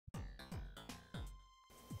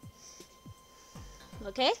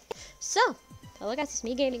Okay, so hello guys, it's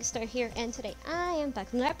me Gaming Star here, and today I am back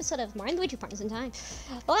from another episode of Mario and Luigi Partners in Time.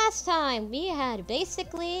 Last time we had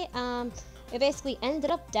basically ended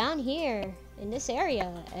up down here in this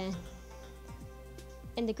area and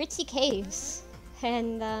in the Gritzy Caves,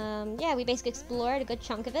 and yeah, we basically explored a good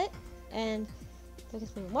chunk of it and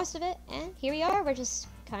most of it, and here we are. We're just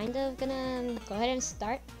kind of gonna go ahead and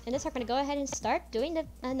start in this. We're gonna go ahead and start doing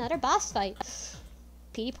another boss fight,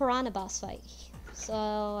 Petey Piranha boss fight. So,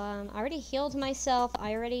 I already healed myself.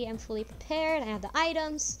 I already am fully prepared. I have the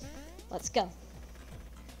items. Let's go.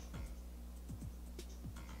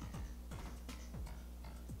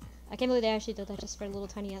 I can't believe they actually did that just for a little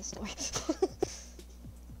tiny ass door.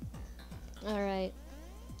 Alright.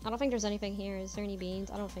 I don't think there's anything here. Is there any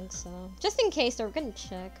beans? I don't think so. Just in case, though, we're gonna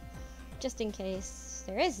check. Just in case.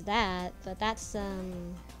 There is that, but that's,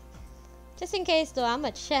 just in case, though, I'm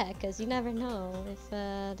gonna check, because you never know if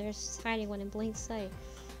there's hiding one in plain sight.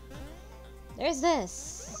 There's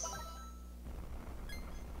this.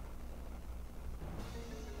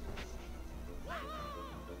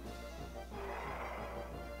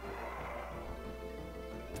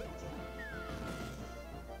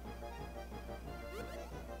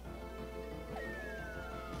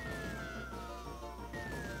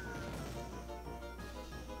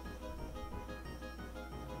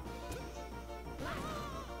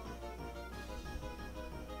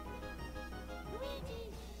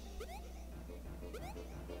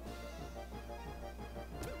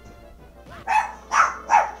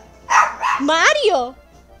 Mario!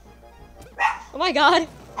 Oh my god.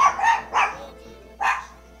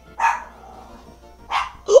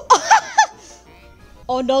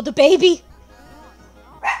 Oh no, the baby!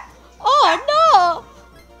 Oh no!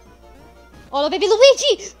 Oh no, baby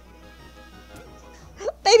Luigi!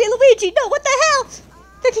 Baby Luigi, no, what the hell?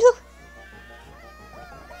 Baby Lu-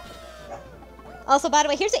 Also, by the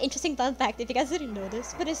way, here's an interesting fun fact, if you guys didn't know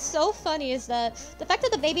this, but it's so funny is that the fact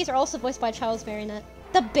that the babies are also voiced by Charles Marionette.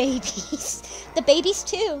 The babies! The babies,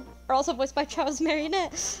 too, are also voiced by Charles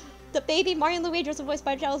Marionette. The baby Mario and Luigi are also voiced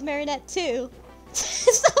by Charles Marionette, too.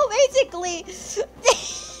 So basically,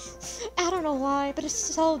 I don't know why, but it's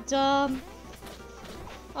so dumb.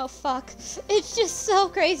 Oh, fuck. It's just so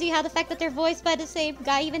crazy how the fact that they're voiced by the same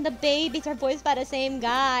guy, even the babies are voiced by the same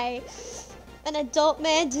guy. An adult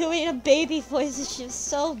man doing a baby voice is just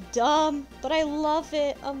so dumb, but I love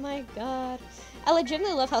it. Oh my god. I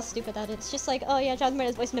legitimately love how stupid that is. It's just like, oh yeah, John Mayer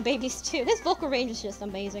is voicing the babies too. This vocal range is just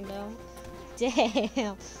amazing though.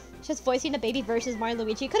 Damn. Just voicing the baby versus Mario and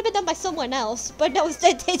Luigi. It could have been done by someone else, but no,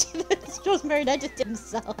 instead John Mayer just did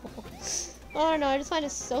himself. I don't know, I just find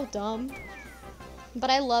it so dumb. But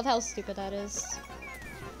I love how stupid that is.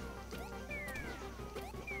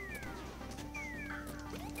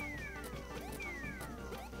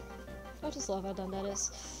 I just love how dumb that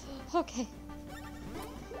is. Okay.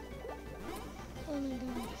 Oh my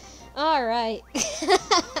god. Alright.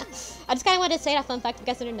 I just kind of wanted to say that fun fact if you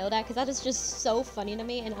guys didn't know that, because that is just so funny to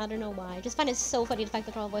me, and I don't know why. I just find it so funny the fact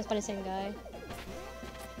that they're all voiced by the same guy.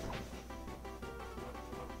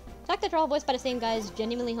 The fact that they're all voiced by the same guy is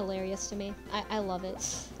genuinely hilarious to me. I love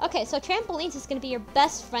it. Okay, so trampolines is going to be your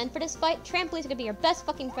best friend for this fight. Trampolines are going to be your best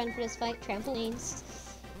fucking friend for this fight. Trampolines.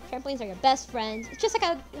 Trampolines are your best friend. It's just like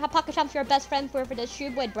how Pocket Chomp's your best friend for the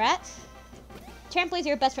Shrewd Brat. Trampolines are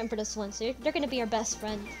your best friend for this one, so they're gonna be your best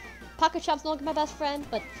friend. Pocket Chomp's no longer my best friend,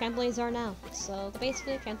 but trampolines are now. So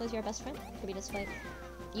basically, trampolines are your best friend. Could be this fight.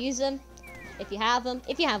 Use them if you have them.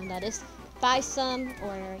 If you have them, that is. Buy some,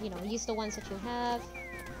 or you know, use the ones that you have.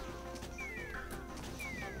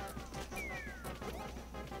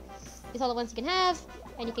 Use all the ones you can have,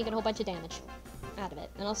 and you can get a whole bunch of damage out of it.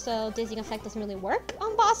 And also, dizzying effect doesn't really work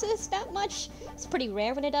on bosses that much. It's pretty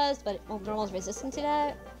rare when it does, but they're almost resistant to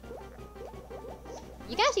that.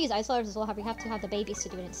 You can actually use ice flowers as well, however you have to have the babies to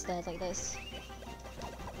do it instead, like this.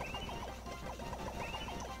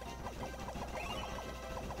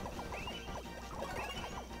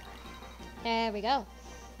 There we go.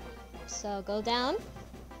 So go down.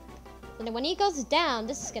 And then when he goes down,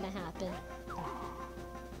 this is gonna happen.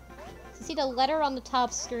 So see the letter on the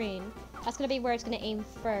top screen? That's gonna be where it's gonna aim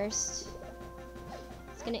first.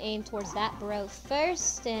 It's gonna aim towards that bro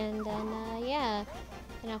first, and then, yeah.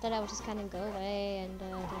 And after that, will just kind of go away, and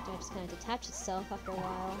it'll just kind of detach itself after a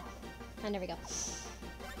while. And there we go.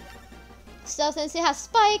 So since it has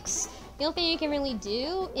spikes, the only thing you can really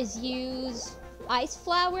do is use ice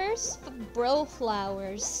flowers, bro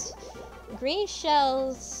flowers, green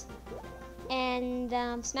shells, and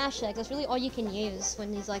smash eggs. That's really all you can use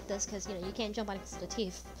when he's like this, because you know you can't jump on the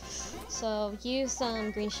teeth. So use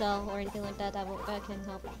some green shell or anything like that. That can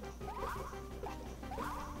help.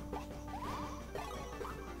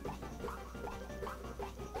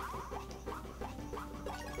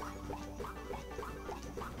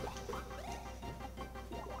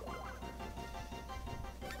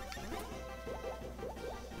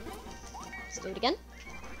 Let's do it again.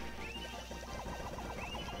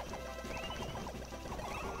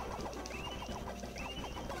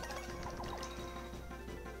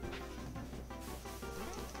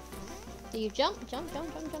 Do you jump? Jump,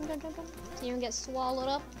 jump, jump, jump, jump, jump, jump. So you don't get swallowed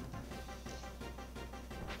up.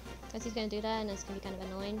 Because he's gonna do that and it's gonna be kind of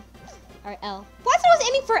annoying. Alright, L. Why is I was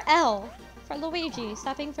aiming for L? For Luigi.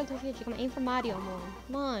 Stop aiming for Luigi. Come on, aim for Mario more.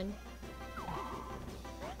 Come on.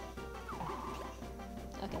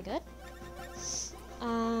 Okay, good.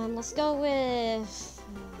 Let's go with...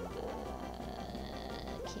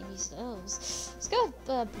 can't use those. Let's go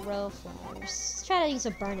with Bro Flowers. Let's try to use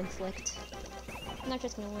a Burn Inflict. I'm not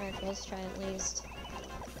just gonna work, but let's try at least.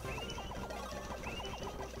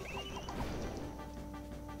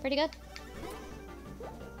 Pretty good.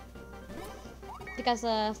 Because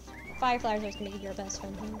Fire Flowers are gonna be your best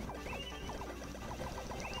friend here.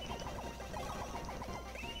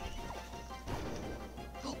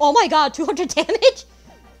 Oh my god, 200 damage?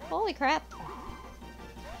 Holy crap.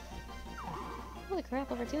 Holy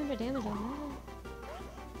crap, over 200 damage on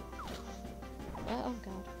that. Oh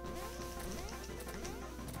god.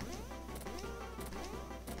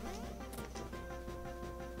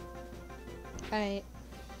 Alright.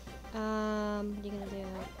 What are you gonna do?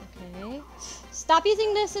 Okay. Stop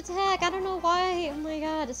using this attack! I don't know why! Oh my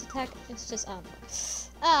god, this attack is just up.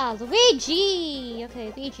 Ah, Luigi!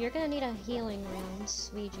 Okay, Luigi, you're gonna need a healing round.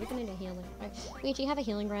 Luigi, you're gonna need a healing. Alright, Luigi, have a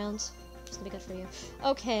healing round. Just gonna be good for you.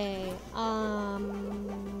 Okay,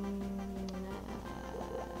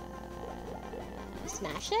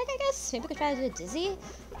 Smash Egg, I guess? Maybe we could try to do a Dizzy?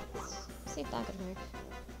 Let's see if that could work.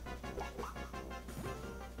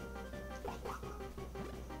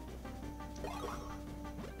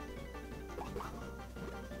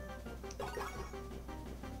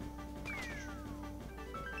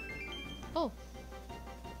 Oh.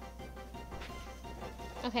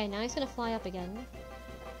 Okay, now he's gonna fly up again.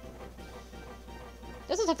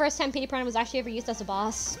 This is the first time Petey Piranha was actually ever used as a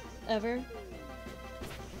boss. Ever.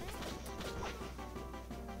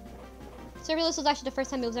 Serverless was actually the first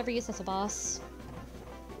time it was ever used as a boss.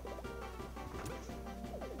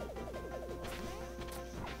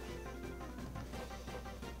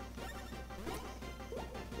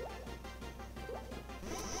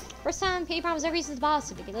 First time Petey Piranha was ever used as a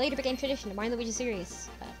boss, it later became tradition in Mario & Luigi series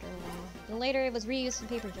after a while. And later it was reused in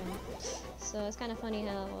Paper Jam. So it's kind of funny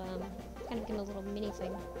how kind of became a little mini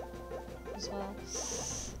thing as well.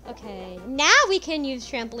 Okay, now we can use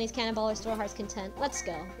Trampoline's Cannonball or Store Heart's Content. Let's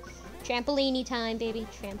go. Trampolini time, baby.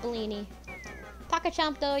 Trampolini. Pocket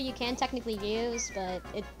Chomp, though, you can technically use, but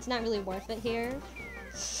it's not really worth it here.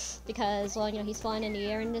 Because, well, you know, he's flying in the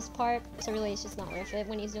air in this part, so really it's just not worth it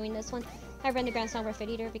when he's doing this one. However, Underground's not worth it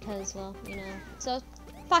either because, well, you know. So,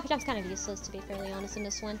 Pocket Chomp's kind of useless, to be fairly honest, in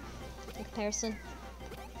this one, in comparison.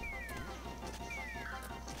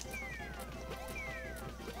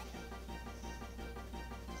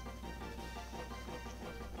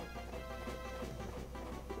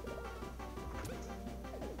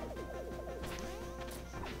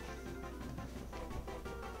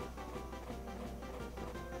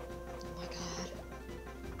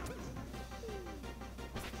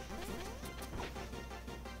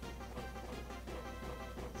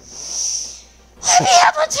 Let me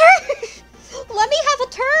have a turn! Let me have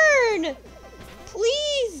a turn!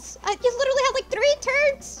 Please! You literally had like 3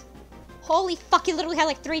 turns! Holy fuck, you literally had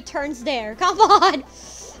like 3 turns there. Come on!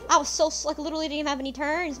 I was so, like, literally didn't even have any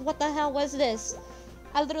turns. What the hell was this?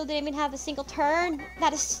 I literally didn't even have a single turn.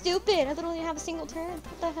 That is stupid. I literally didn't have a single turn.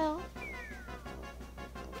 What the hell?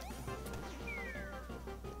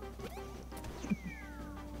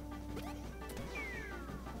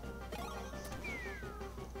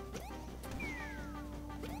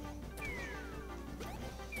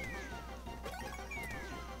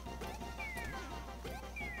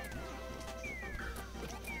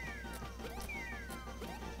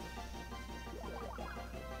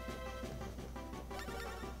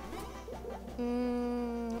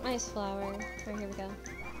 Ice flower. Alright, here we go.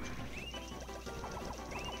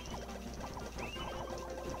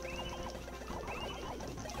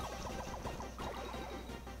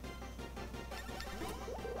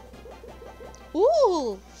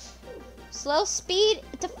 Ooh! Slow speed,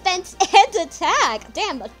 defense, and attack!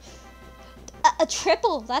 Damn! A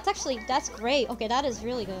triple! That's great. Okay, that is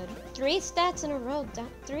really good. 3 stats in a row.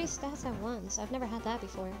 3 stats at once. I've never had that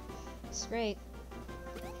before. It's great.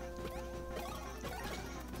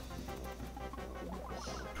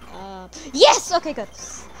 Yes! Okay, good.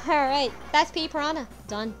 Alright, that's Petey Piranha.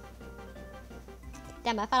 Done.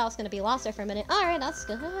 Damn, I thought I was gonna be lost there for a minute. Alright, that's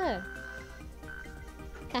good.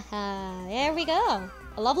 Haha, there we go.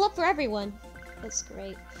 A level up for everyone. That's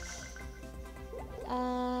great.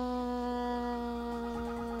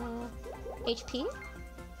 HP?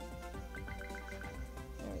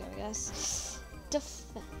 There we go, I guess.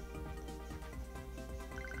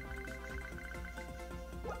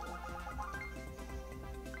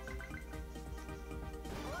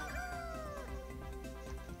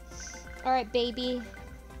 Alright, baby.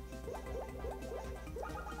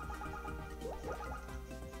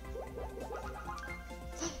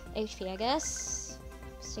 HP, I guess.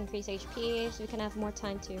 Just increase HP so we can have more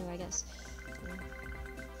time too, I guess.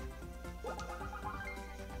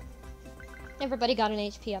 Everybody got an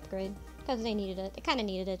HP upgrade because they needed it. They kind of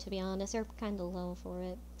needed it, to be honest. They're kind of low for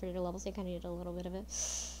it. For their levels, they kind of needed a little bit of it.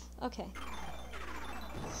 Okay.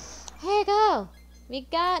 Here you go. We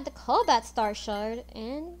got the Combat Star Shard,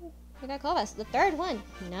 and we got Combat, the third one.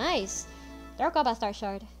 Nice. Third Combat Star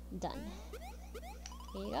Shard. Done.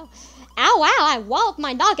 Here you go. Ow, wow, I walloped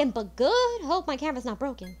my noggin, but good. Hope my camera's not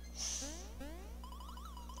broken.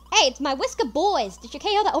 Hey, it's my Whisker boys. Did you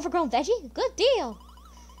KO that overgrown veggie? Good deal.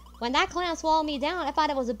 When that clown swallowed me down, I thought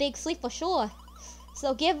it was a big sleep for sure.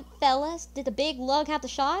 So give, fellas, did the big lug have the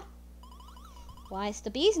shard? Why, it's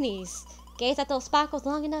the bee's knees. Gaze at those sparkles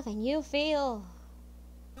long enough and you feel...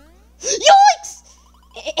 Yoinks!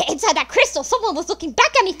 Inside that crystal, someone was looking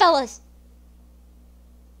back at me, fellas.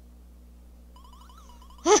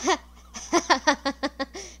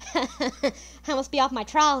 I must be off my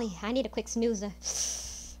trolley. I need a quick snoozer.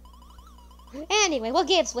 Anyway, what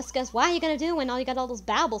gives, Whiskers? What are you gonna do when you got all those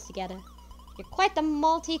babbles together? You're quite the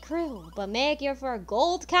multi-crew, but make your for a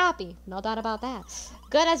gold copy. No doubt about that.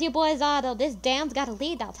 Good as you boys are, though, this dam's got a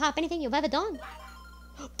lead that'll top anything you've ever done.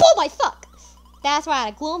 Oh my fuck! That's right,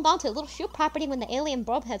 I gloomed onto a little shoe property when the alien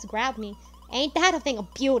brobheads grabbed me. Ain't that a thing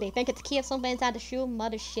of beauty? Think it's the key of something inside the shoe,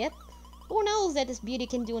 mothership? Who knows that this beauty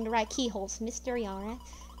can do in the right keyholes? Mystery, alright.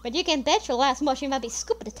 But you can bet your last mushroom might be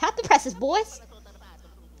scooping to tap the presses, boys.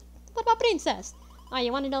 What about Princess? Oh,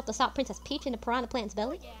 you want to know if the sought Princess Peach in the piranha plant's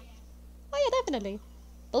belly? Oh yeah, definitely.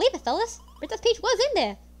 Believe it, fellas. Princess Peach was in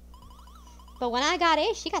there. But when I got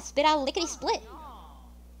in, she got spit out lickety-split.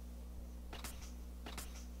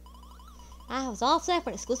 I was all set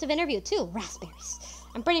for an exclusive interview, too. Raspberries.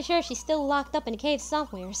 I'm pretty sure she's still locked up in a cave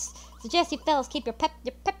somewheres. Suggest you fellas keep your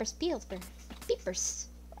peppers peeled for peepers.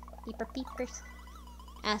 Peepers.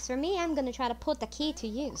 As for me, I'm gonna try to put the key to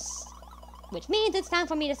use. Which means it's time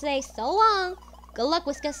for me to say so long. Good luck,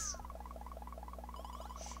 Whiskas.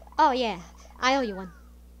 Oh yeah, I owe you one.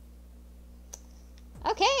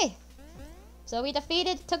 Okay. So we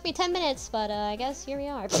defeated, took me 10 minutes, but I guess here we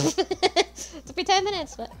are. Took me 10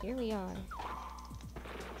 minutes, but here we are.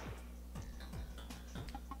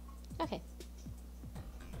 Okay.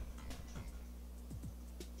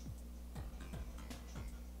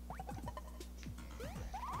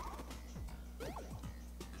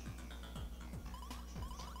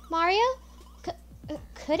 Mario?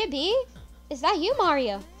 Could it be? Is that you,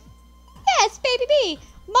 Mario? Yes, baby B!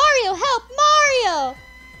 Mario, help! Mario!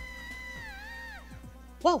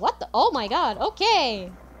 Whoa, what the? Oh my god,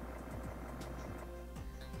 okay.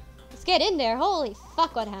 Let's get in there. Holy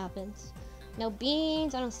fuck, what happened? No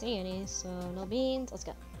beans, I don't see any, so no beans. Let's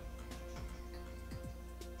go.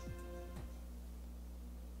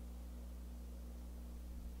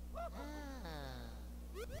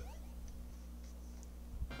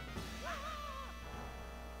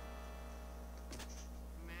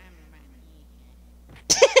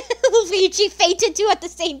 Luigi fainted too at the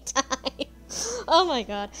same time. Oh my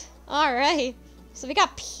god. Alright. So we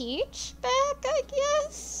got Peach back, I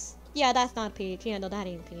guess? Yeah, that's not Peach. Yeah, no, that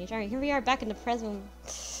ain't Peach. Alright, here we are back in the present.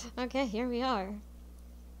 Okay, here we are.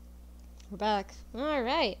 We're back.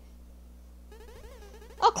 Alright.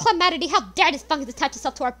 Oh, Clementity, how dare this fungus attach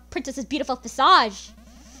itself to our princess's beautiful visage?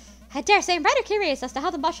 I dare say I'm rather curious as to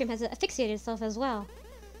how the mushroom has asphyxiated itself as well.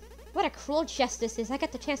 What a cruel jest this is. I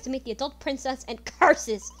get the chance to meet the adult princess and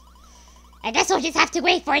curses. I guess we'll just have to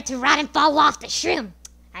wait for it to rot and fall off the shroom.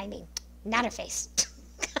 I mean, not her face.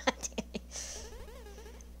 God damn it.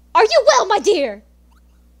 Are you well, my dear?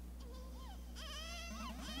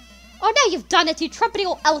 Oh, now you've done it, you trumpeting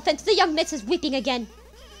old elephants. The young miss is weeping again.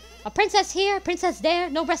 A princess here, a princess there.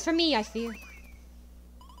 No rest for me, I fear.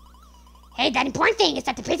 Hey, that important thing is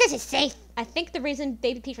that the princess is safe. I think the reason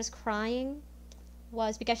Baby Peach was crying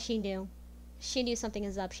was because she knew. She knew something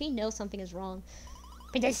is up. She knows something is wrong.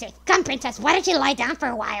 Princess safe. Come, princess. Why don't you lie down for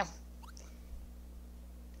a while?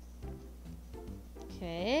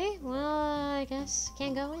 Okay. Well, I guess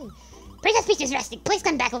can't go in. Princess Peach is resting. Please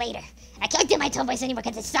come back later. I can't do my tone voice anymore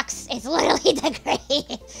because it sucks. It's literally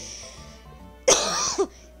degraded.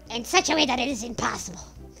 In such a way that it is impossible.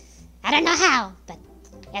 I don't know how, but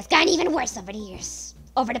it's gotten even worse over the years.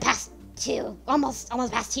 Over the past 2. Almost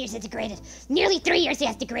past 2 years it's degraded. Nearly 3 years he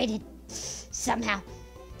has degraded. Somehow.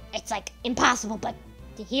 It's like impossible, but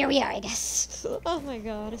here we are, I guess. Oh my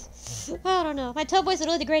god. I don't know. My toe boy's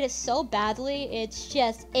literally degraded so badly. It's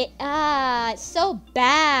just, it's so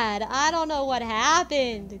bad. I don't know what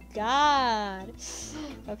happened. God.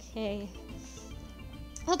 Okay.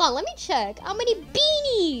 Hold on, let me check. How many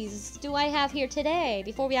beanies do I have here today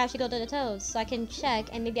before we actually go to the toes? So I can check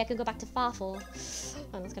and maybe I can go back to Fawful.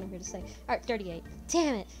 Oh, that's kind of weird to say. Alright, 38.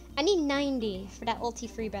 Damn it. I need 90 for that ulti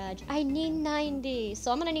free badge. I need 90.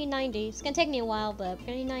 So I'm gonna need 90. It's gonna take me a while, but I'm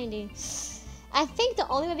gonna need 90. I think the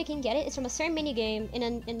only way we can get it is from a certain mini game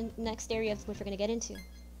in the next area which we're gonna get into.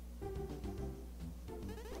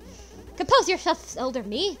 Compose yourself, elder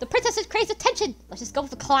me. The princess craves attention. Let's just go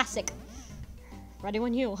with the classic. Ready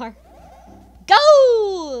when you are.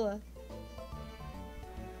 Go!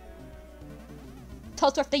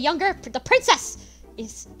 Toadsworth the younger, the princess,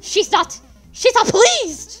 she's not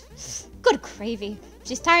pleased! Good gravy.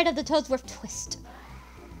 She's tired of the Toadsworth twist.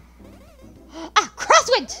 Ah,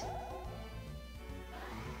 crosswind!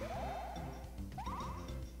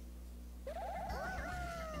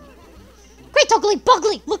 Great ugly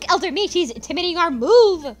bugly! Look, elder me, she's intimidating our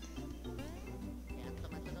move!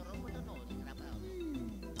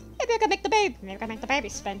 Maybe I can make the baby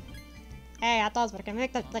spin. Hey, I thought we can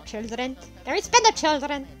make the children. Can we spin the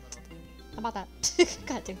children? How about that?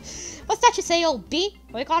 God damn. What's that you say, old B?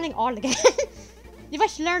 Are we calling all again? You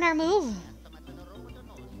must learn our move.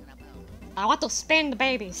 I want to spin the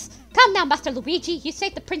babies. Come now, Master Luigi. You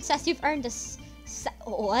saved the princess. You've earned a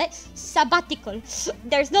sabbatical.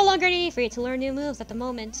 There's no longer any for you to learn new moves at the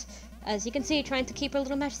moment. As you can see, trying to keep her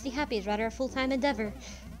little majesty happy is rather a full-time endeavor.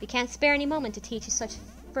 We can't spare any moment to teach you such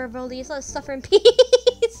frivolity. Let us suffer in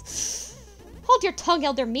peace. Hold your tongue,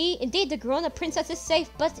 elder me. Indeed, the grown-up princess is safe,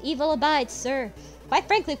 but evil abides, sir. Quite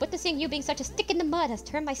frankly, witnessing you being such a stick in the mud has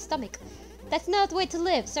turned my stomach. That's not the way to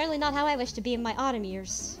live. Certainly not how I wish to be in my autumn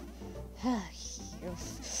years.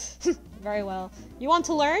 Very well. You want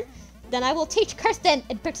to learn? Then I will teach Kirsten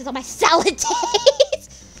and princess on my salad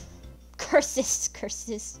days. Curses.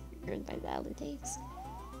 Earned by salad days.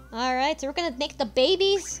 Alright, so we're gonna make the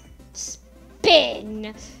babies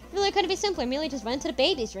spin. Really couldn't be simpler. Merely just run into the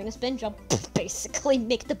babies during a spin jump. Basically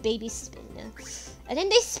make the babies spin. And then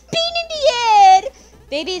they spin in the air!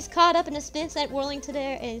 Babies caught up in a spin set whirling to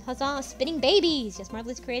their huzzah, spinning babies! Yes,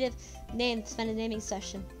 marvelous creative name, spend a naming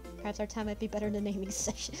session. Perhaps our time might be better than naming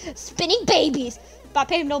session. Spinning babies! But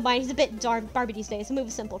pay him no mind, he's a bit Barbie these days. The move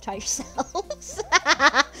is simple, try yourselves.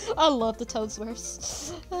 I love the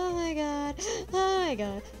Toadsworths. Oh my god. Oh my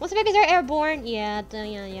god. Once the babies are airborne, yeah.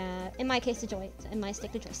 In my case, in my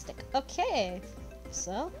stick, the joystick. Okay.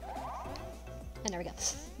 So. And there we go.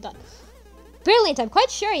 Done. Brilliant, I'm quite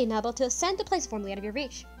sure you're now able to ascend to places formerly out of your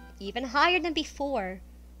reach. Even higher than before.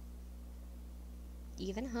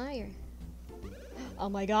 Even higher. Oh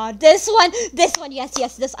my god, this one,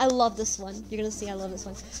 yes, this, I love this one. You're gonna see I love this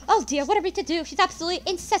one. Oh dear, what are we to do? She's absolutely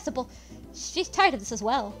incessable. She's tired of this as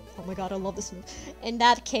well. Oh my god, I love this move. In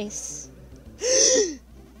that case.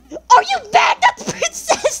 Are you mad, the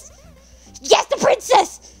princess? Yes, the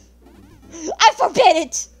princess! I forbid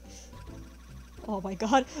it! Oh my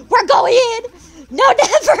god, we're going in! No,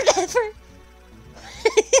 never!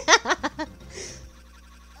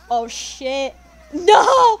 Oh shit.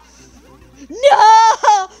 No!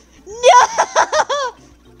 No! No!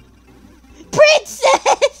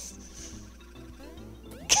 Princess!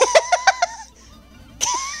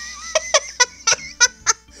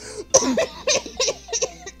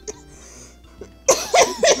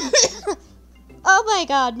 Oh my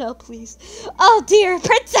god, no, please. Oh dear,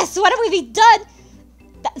 princess, what have we done?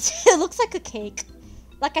 It looks like a cake.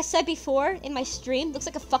 Like I said before in my stream, looks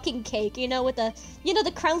like a fucking cake, you know, with the,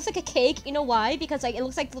 the crown looks like a cake, you know why? Because, like, it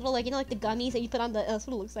looks like little, like, like the gummies that you put on the, that's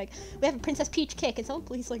what it looks like. We have a Princess Peach cake, can someone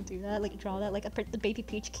please, like, do that, like, draw that, like, the baby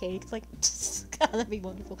Peach cake? It's like, God, that'd be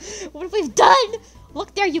wonderful. What have we done?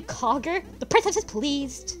 Look there, you cogger. The princess is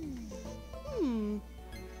pleased. I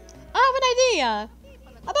have an idea.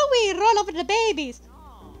 How about we run over the babies?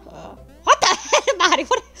 What the hell, Maddie?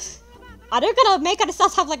 What? Are they gonna make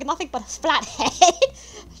ourselves have, like, nothing but a flat head?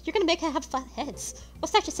 You're gonna make her have flat heads.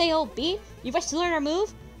 What's that you say, old B? You wish to learn our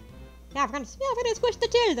move? Yeah, we're gonna squish the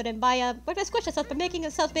children by, we're gonna squish ourselves by making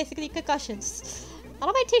ourselves basically concussions. I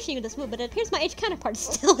don't mind teaching you this move, but it appears my age counterpart is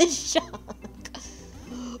still in shock.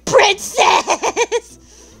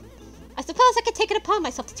 Princess! I suppose I could take it upon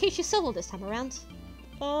myself to teach you solo this time around.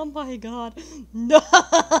 Oh my god. No!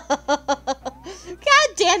 God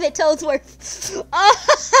damn it, Toadsworth!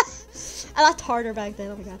 I laughed harder back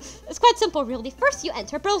then, oh my god. It's quite simple, really. First, you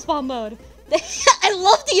enter Bros Ball mode. I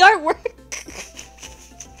love the artwork!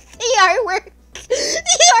 artwork!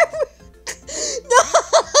 The artwork! No!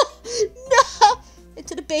 No!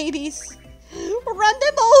 Into the babies. Run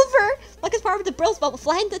them over! Like it's part of the bros bubble,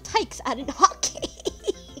 flying the tykes out in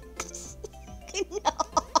hotcakes. No!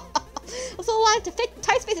 Also allowed to fit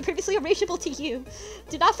tight space and previously erasable to you.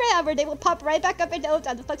 Do not fret ever, they will pop right back up and notes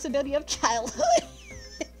on the flexibility of childhood.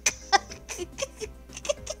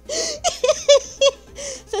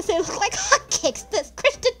 Since they look like hotcakes, this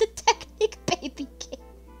Christian the Technique baby cake.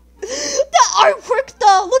 The artwork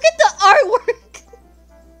though! Look at the artwork!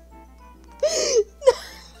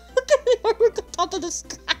 Look at the artwork at the top of the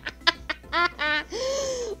screen.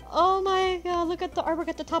 Oh my god, look at the artwork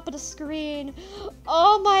at the top of the screen.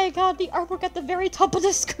 Oh my god, the artwork at the very top of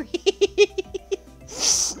the screen.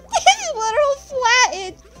 This is literal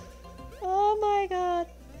flattened. Oh my god.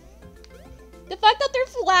 The fact that they're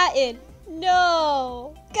flattened.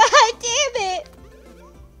 No. God damn it.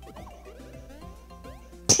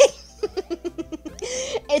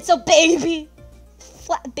 It's a baby.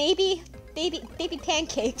 Baby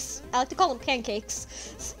pancakes. I like to call them pancakes.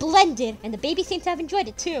 Splendid. And the baby seems to have enjoyed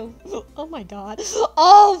it too. Oh my god.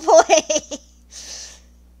 Oh boy.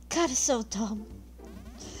 God, it's so dumb.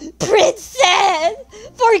 Princess!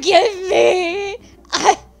 Forgive me!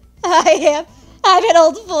 I'm an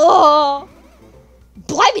old fool.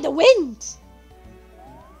 Blimey, the wind!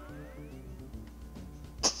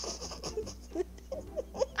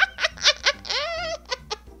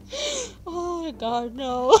 Oh my god,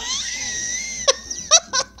 no.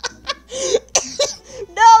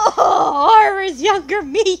 No! Horror's younger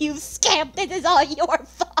me, you scamp! This is all your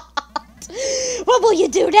fault! What will you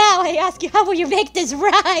do now? I ask you, how will you make this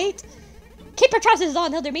right? Keep your trousers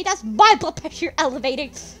on, Elder Me. That's my blood pressure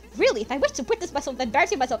elevating. Really, if I wish to witness myself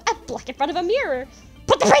embarrassing myself, I'm black in front of a mirror.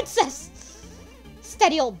 But the princess!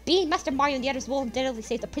 Steady old bean. Master Mario and the others will undoubtedly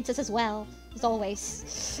save the princess as well. As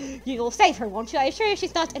always. You'll save her, won't you? I assure you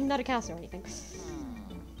she's not in another castle or anything.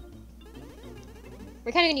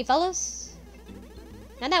 We're counting on you, fellows.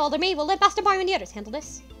 Now, Elder Me, we'll let Master Mario and the others handle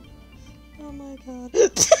this. Oh my god.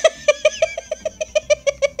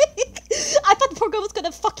 I thought the poor girl was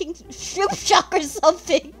gonna fucking shoot shock or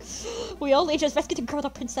something. We only just rescued the girl, the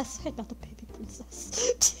princess, and not the baby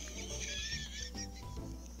princess.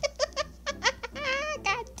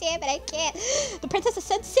 God damn it, I can't. The princess is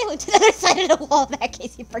sent sailing to the other side of the wall, in that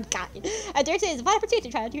case you've forgotten. I dare say it's a fine opportunity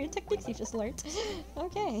to try out your techniques you just learned.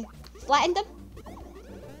 Okay. Flatten them.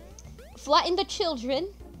 Flatten the children.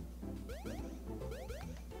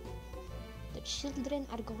 The children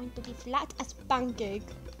are going to be flat as pancake.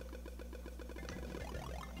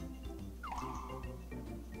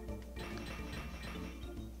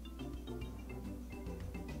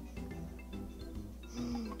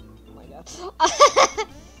 Oh my god.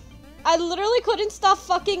 I literally couldn't stop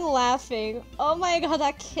fucking laughing. Oh my god,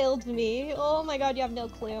 that killed me. Oh my god, you have no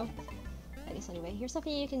clue. I guess anyway, here's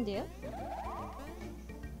something you can do.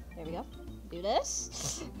 There we go. Do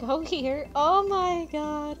this. Go here. Oh my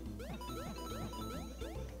god.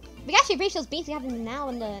 We can actually reach those beans we have now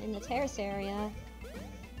in the terrace area.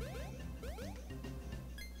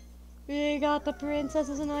 We got the princess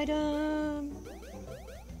as an item.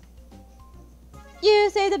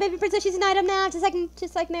 You say the baby princess, she's an item now, just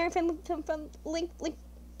like Mary from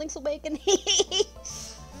Link's Awakening.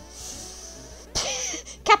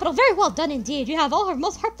 Capital, very well done indeed. You have all her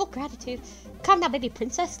most heartful gratitude. Come now, baby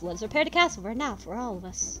princess. Let us repair the castle right now for all of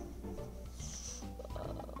us.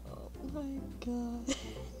 Oh my god.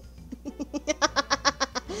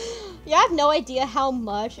 Yeah, I have no idea how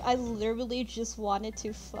much I literally just wanted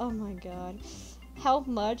to. Oh my god. How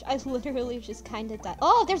much I literally just kind of died.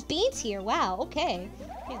 Oh, there's beans here. Wow, okay.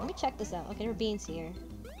 Hey, let me check this out. Okay, there are beans here.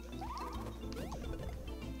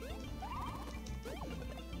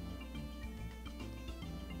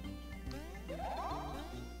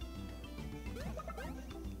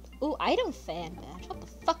 Ooh, item fan badge. What the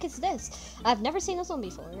fuck is this? I've never seen this one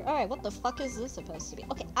before. Alright, what the fuck is this supposed to be?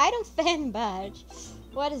 Okay, item fan badge.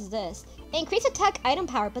 What is this? Increase attack item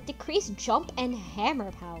power, but decrease jump and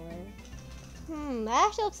hammer power.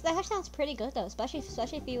 That actually sounds pretty good though, especially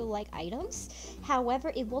if you like items.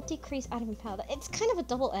 However, it will decrease item power. It's kind of a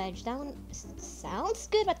double edge. That one sounds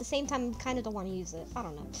good, but at the same time, I kind of don't want to use it. I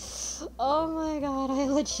don't know. Oh my god, I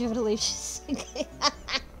legitimately just...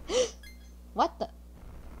 What the...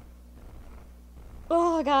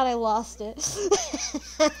 Oh god, I lost it.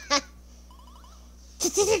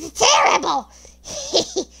 Terrible!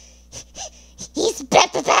 He's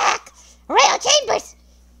back! Rail Chambers!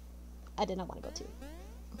 I did not want to go to.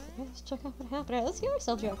 Okay, let's check out what happened. Alright, let's hear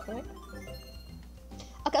ourselves real quick.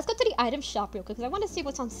 Okay, let's go to the item shop real quick because I want to see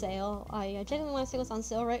what's on sale. I genuinely want to see what's on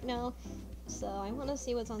sale right now. So I want to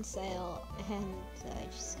see what's on sale, and I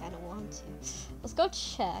just kind of want to. Let's go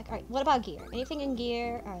check. Alright, what about gear? Anything in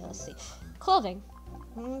gear? Alright, let's see. Clothing.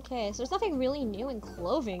 Okay, so there's nothing really new in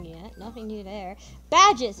clothing yet. Nothing new there.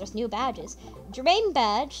 Badges. There's new badges. Drain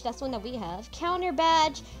badge. That's one that we have. Counter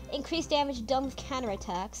badge. Increased damage done with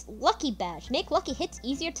counterattacks. Lucky badge. Make lucky hits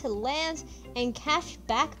easier to land. And cash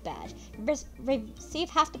back badge. Receive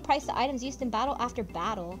half the price of items used in battle after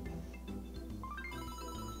battle.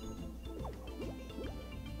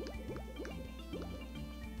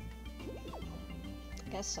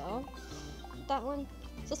 Guess so. That one.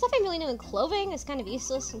 So it's nothing really new in clothing. It's kind of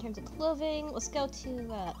useless in terms of clothing. Let's go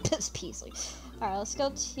to this piece. Alright, let's go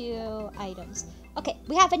to items. Okay,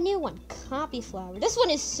 we have a new one. Copy flower. This one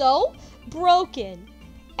is so broken.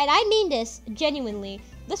 And I mean this genuinely.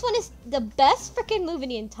 This one is the best freaking move in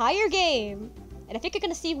the entire game. And I think you're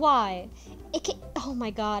gonna see why. It can, oh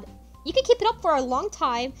my god. You can keep it up for a long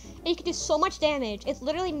time and you can do so much damage. It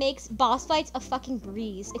literally makes boss fights a fucking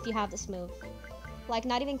breeze if you have this move. Like,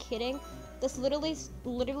 not even kidding. This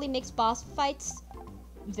literally makes boss fights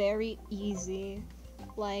very easy.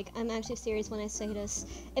 Like, I'm actually serious when I say this.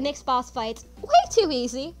 It makes boss fights way too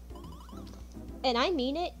easy. And I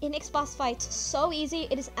mean it. It makes boss fights so easy.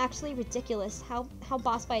 It is actually ridiculous how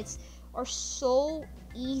boss fights are so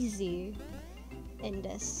easy in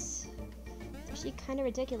this. It's actually kind of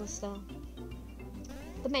ridiculous though.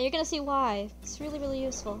 But man, you're gonna see why. It's really, really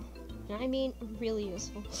useful. And I mean, really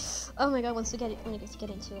useful. Oh my god, once we get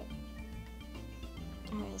into it.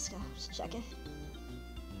 Alright, let's go. Just check it.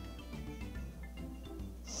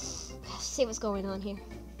 Let's see what's going on here.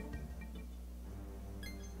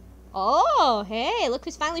 Oh, hey, look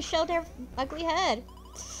who's finally showed their ugly head.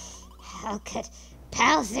 How could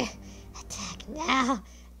Bowser attack now?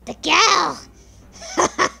 The gal!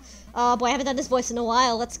 Oh boy, I haven't done this voice in a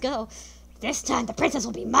while. Let's go. This time the princess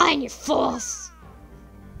will be mine, you fools!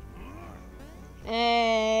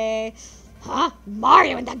 Hey. Huh?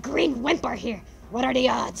 Mario and that green wimp are here. What are the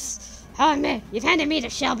odds? I'll admit, you've handed me the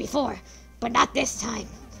shell before, but not this time.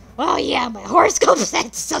 Oh yeah, my horoscope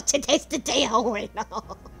said so. Today's the day. Oh wait, no.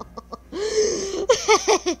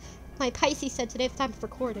 My Pisces said today's time for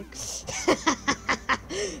recording.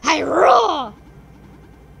 I rule!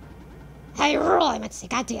 I rule, I meant to say.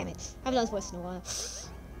 God damn it. I haven't done this voice in a while.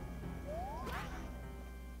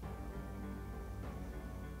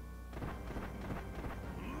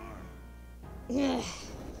 Ugh.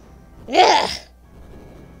 Ugh.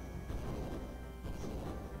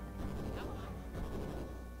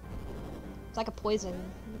 It's like a poison.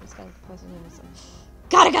 It's got like a poison in it. So.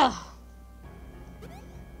 Gotta go!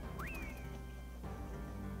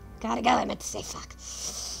 Gotta go, I meant to say fuck.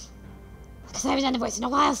 Because I haven't done the voice in a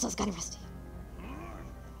while, so it's kind of rusty.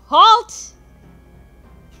 Halt!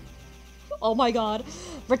 Oh my god.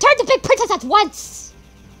 Return to Big Princess at once!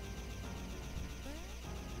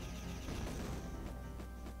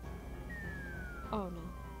 Oh no.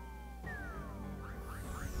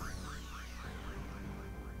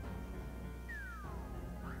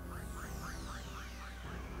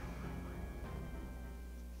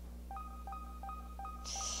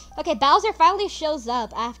 Okay, Bowser finally shows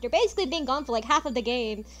up after basically being gone for like half of the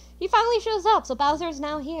game. He finally shows up, so Bowser's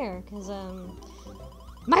now here. Cause,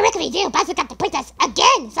 my rickety do, Bowser got the princess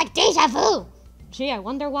again! It's like deja vu! Gee, I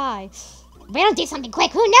wonder why. If we don't do something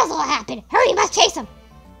quick, who knows what'll happen? Hurry, must chase him!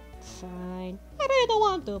 Fine. I really don't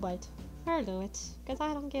want to, but I'll do it. Cause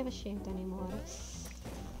I don't give a shit anymore.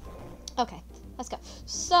 Okay, let's go.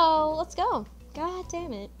 So, let's go. God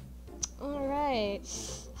damn it. Alright.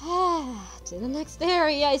 To the next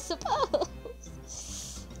area, I suppose.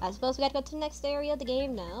 I suppose we gotta go to the next area of the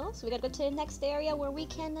game now. So we gotta go to the next area where we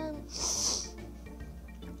can,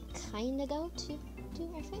 kinda go to do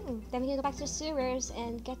our thing. Then we can go back to the sewers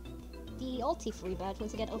and get the ulti free badge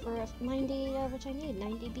once we get over 90, which I need,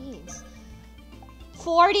 90 beans.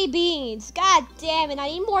 40 beans! God damn it, I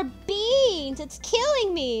need more beans! It's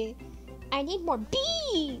killing me! I need more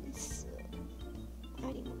beans!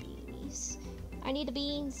 I need more beanies. I need the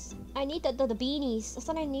beans. I need the beanies. That's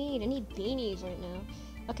what I need. I need beanies right now.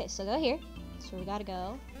 Okay, so go here. So we gotta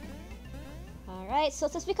go. Alright, so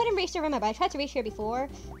since we couldn't reach the room, but I tried to reach here before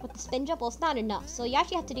with the spin jump, well, it's not enough. So you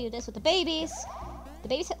actually have to do this with the babies. The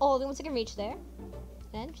babies, oh, once you can reach there.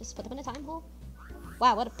 Then just put them in a time hole.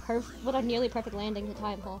 Wow, what a nearly perfect landing to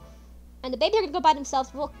time hole. And the babies are gonna go by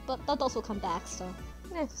themselves, but those will come back, so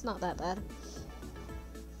it's not that bad.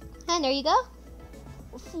 And there you go.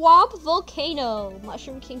 Swamp Volcano,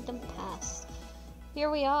 Mushroom Kingdom Pass. Here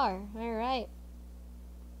we are. Alright.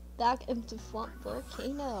 Back into Swamp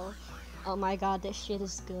Volcano. Oh my god, this shit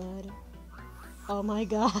is good. Oh my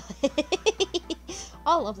god.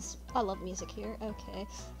 I love this. I love music here. Okay.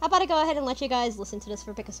 How about I go ahead and let you guys listen to this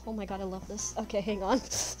because oh my god, I love this. Okay, hang on.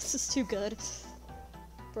 This is too good.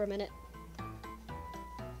 For a minute.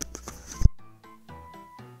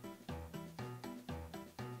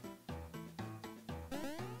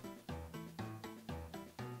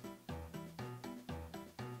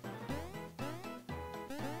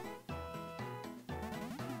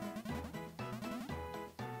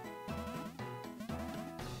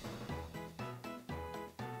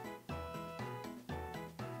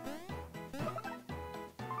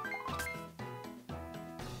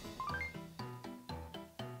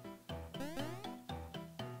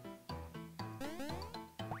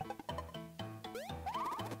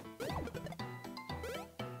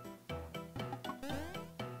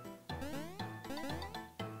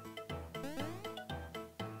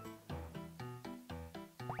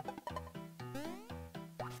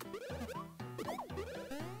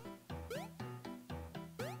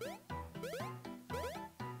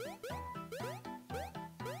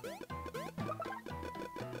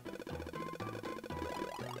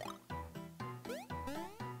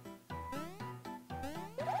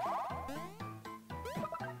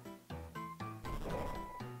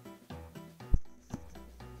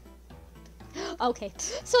 Okay,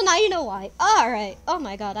 so now you know why. Alright. Oh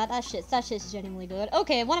my god, that shit's genuinely good.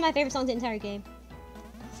 Okay, one of my favorite songs in the entire game.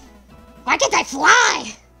 Why can't I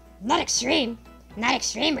fly? Not extreme. Not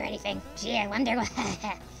extreme or anything. Gee, I wonder what...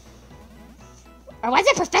 Or was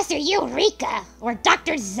it Professor Eureka? Or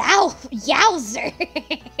Dr. Yowzer?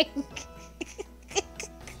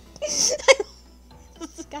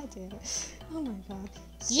 God damn it. Oh my god.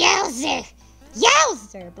 Yowzer!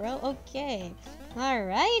 Yowzer, bro. Okay.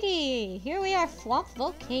 Alrighty. Here we are, Flop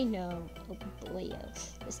Volcano. Oh boy.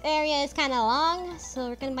 This area is kind of long, so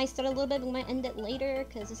we're gonna might start a little bit, we might end it later,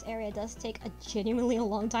 because this area does take a genuinely a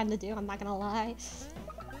long time to do, I'm not gonna lie.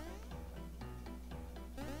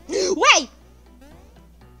 Wait!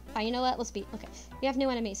 Oh, you know what? Let's beat. Okay. We have new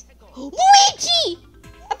enemies. Luigi!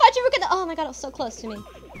 I thought you were gonna. Oh my god, it was so close to me.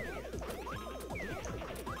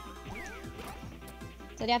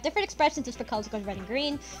 So they have different expressions just for colors, goes red and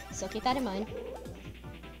green. So keep that in mind.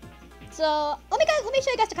 So let me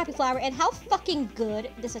show you guys the copy flower and how fucking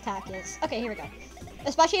good this attack is. Okay, here we go.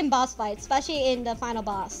 Especially in boss fights, especially in the final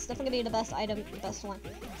boss. Definitely gonna be the best item, the best one.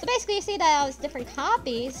 So basically, you see that it's different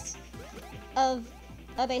copies of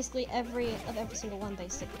basically every single one,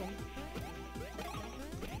 basically.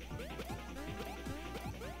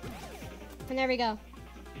 And there we go.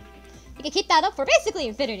 You can keep that up for basically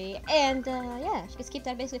infinity, and yeah, you can keep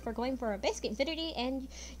that basically for going for basically infinity, and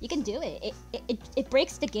you can do it. It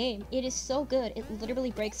breaks the game. It is so good. It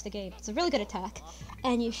literally breaks the game. It's a really good attack,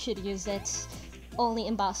 and you should use it only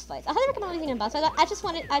in boss fights. I highly recommend using it in boss fights.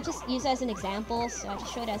 I just use it as an example, so I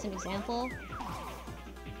just showed it as an example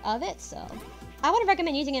of it. So I wouldn't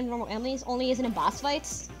recommend using it in normal enemies. Only use it in boss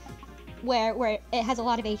fights, where it has a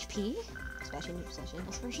lot of HP, especially in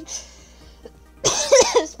this version.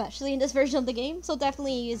 Especially in this version of the game, so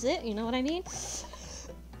definitely use it, you know what I mean?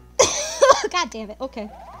 God damn it, okay.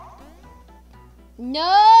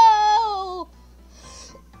 No!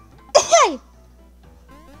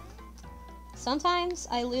 Sometimes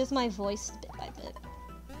I lose my voice bit by bit.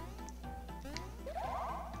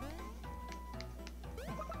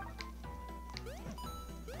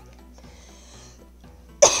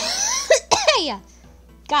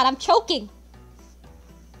 God, I'm choking.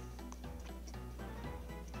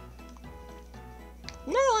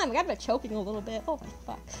 No, I'm kind of choking a little bit. Oh my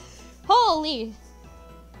fuck. Holy.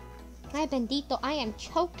 Ay bendito, I am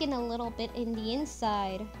choking a little bit in the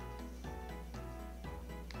inside.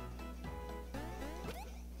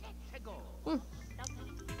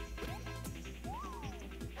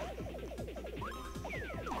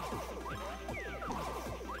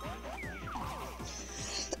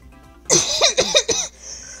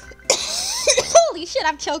 Holy shit,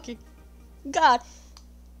 I'm choking. God.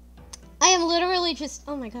 I am literally just,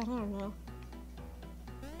 oh my god, I don't know.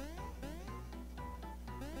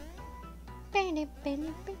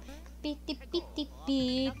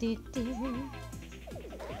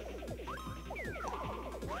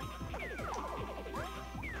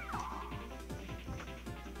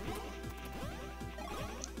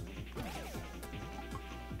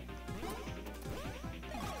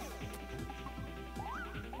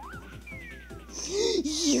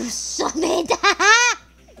 You summoned!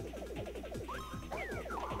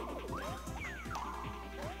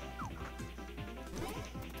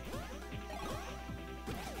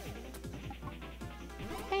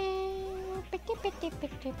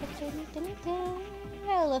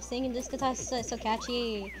 I love singing this guitar, it's so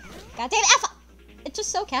catchy. God damn it! It's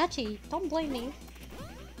just so catchy. Don't blame me.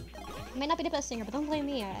 I may not be the best singer, but don't blame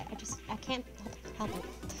me. I can't help it.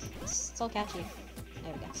 It's so catchy.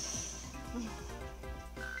 There we go.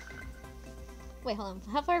 Wait, hold on.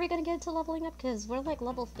 How far are we gonna get to leveling up? Because we're like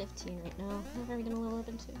level 15 right now. How far are we gonna level up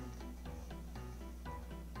into?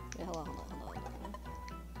 Wait, hold on.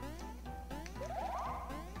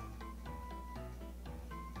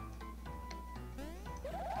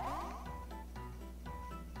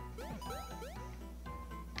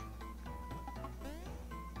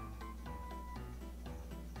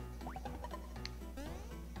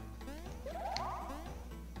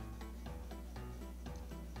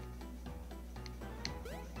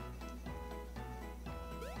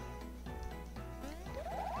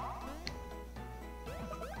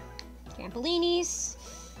 Trampolinis,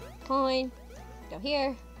 coin, go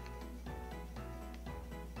here.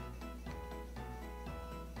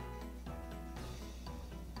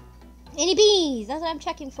 Any bees? That's what I'm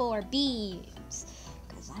checking for, bees.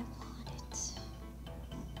 Because I want it.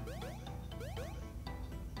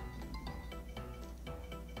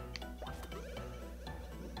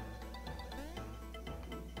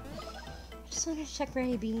 Just want to check for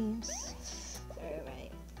any beams.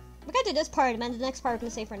 Alright. We're gonna do this part, and then the next part we're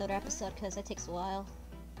gonna save for another episode because it takes a while.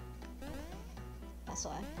 That's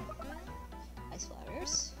why. Ice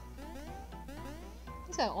flowers.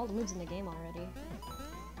 He's got all the moves in the game already.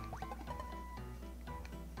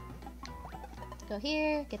 Go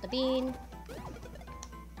here, get the bean.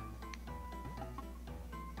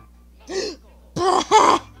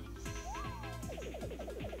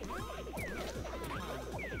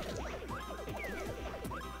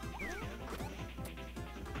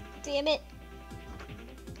 Damn it.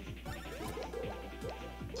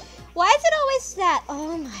 Why is it always that?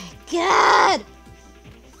 Oh my god!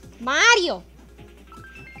 Mario!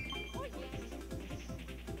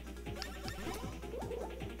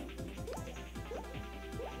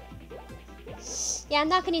 Yeah, I'm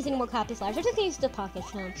not gonna use any more copy sliders. I'm just gonna use the pocket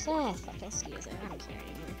chumps. Ah, fuck, I'll just use it. I don't care anymore.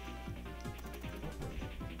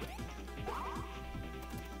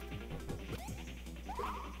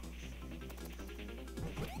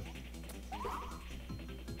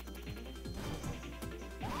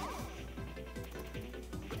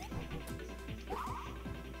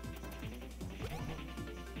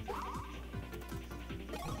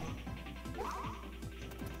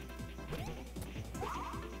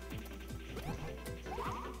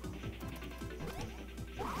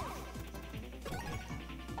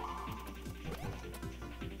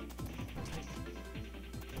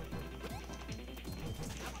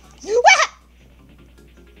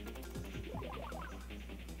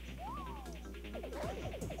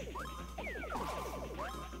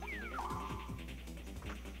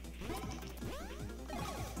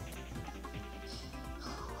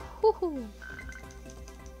 Woohoo!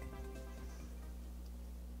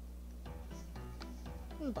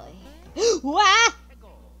 Oh boy. Wah!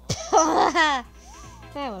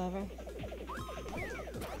 Whatever.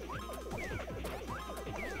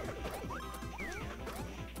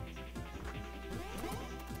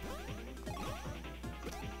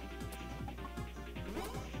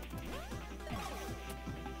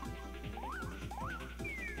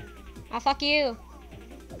 Ah, fuck you.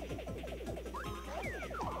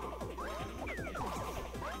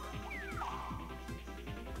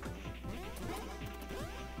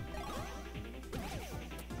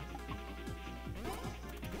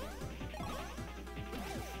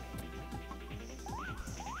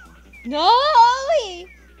 No!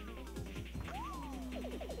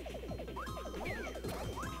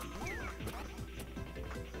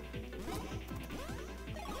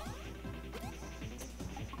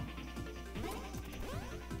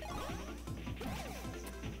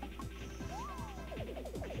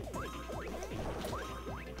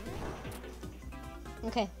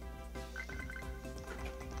 Okay.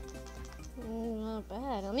 Not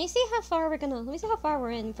bad. Let me see how far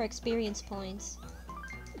we're in for experience points.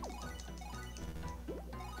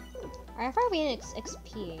 How far are we in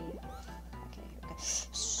XP? Okay.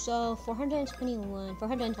 So 421,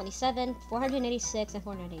 427, 486, and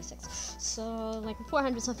 486. So like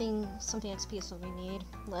 400 something XP is what we need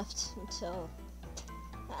left until.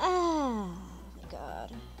 Ah, my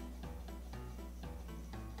god.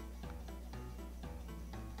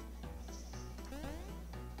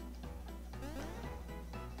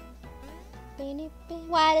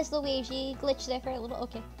 Why does Luigi glitch there for a little?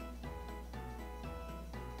 Okay.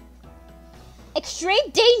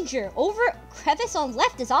 Extreme danger! Over crevice on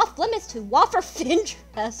left is off limits to wafer fin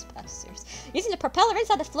trespassers. Using the propeller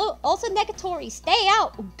inside the float also negatory. Stay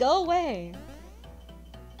out! Go away!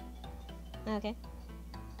 Okay.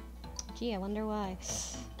 Gee, I wonder why.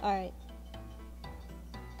 Alright.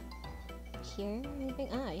 here? Anything?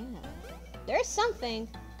 Ah, yeah. There's something.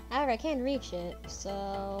 However, I can't reach it,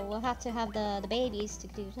 so we'll have to have the babies to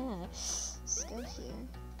do that. Let's go here.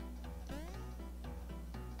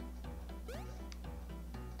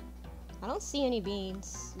 I don't see any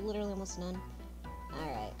beans. Literally almost none.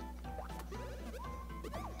 Alright.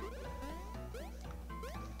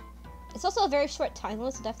 It's also a very short time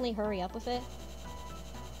limit, so definitely hurry up with it.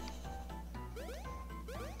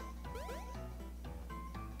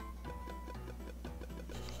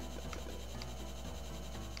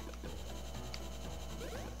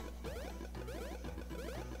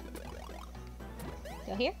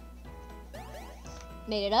 Go here.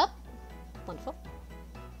 Made it up. Wonderful.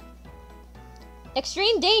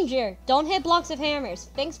 Extreme danger! Don't hit blocks with hammers.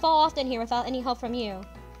 Things fall often here without any help from you.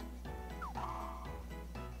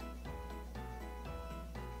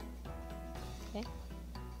 Okay.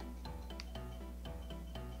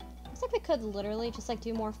 Looks like we could literally just like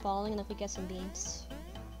do more falling and if we get some beans.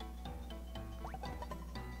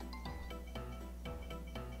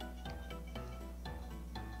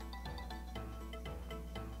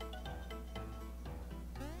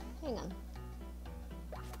 Hang on.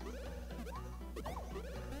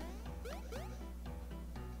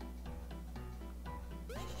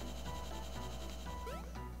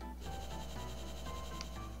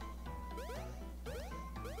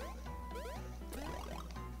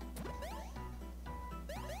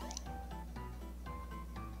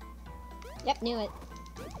 Yep, knew it.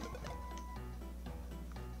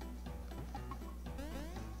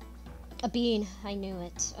 A bean. I knew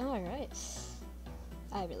it. Alright.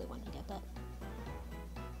 I really wanted to get that.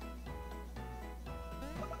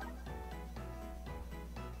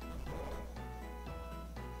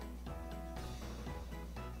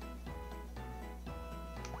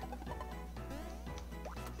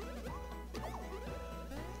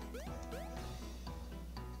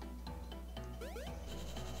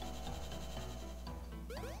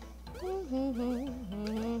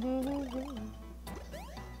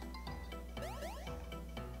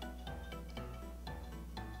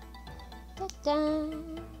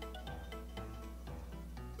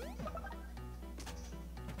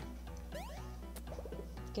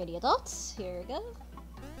 Goody adults, here we go.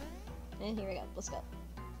 And here we go, let's go.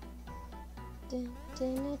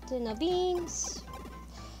 No beans.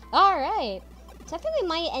 Alright. So I think we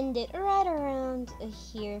might end it right around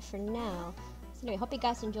here for now. So anyway, hope you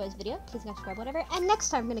guys enjoyed this video. Please subscribe, whatever. And next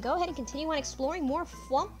time, I'm going to go ahead and continue on exploring more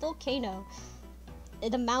Flump Volcano.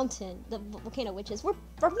 The mountain, the volcano witches. We're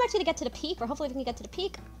pretty much gonna get to the peak, or hopefully we can get to the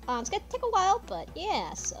peak. It's gonna take a while, but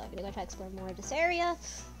yeah, so I'm gonna go try to explore more of this area,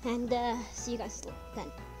 and see you guys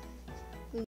then.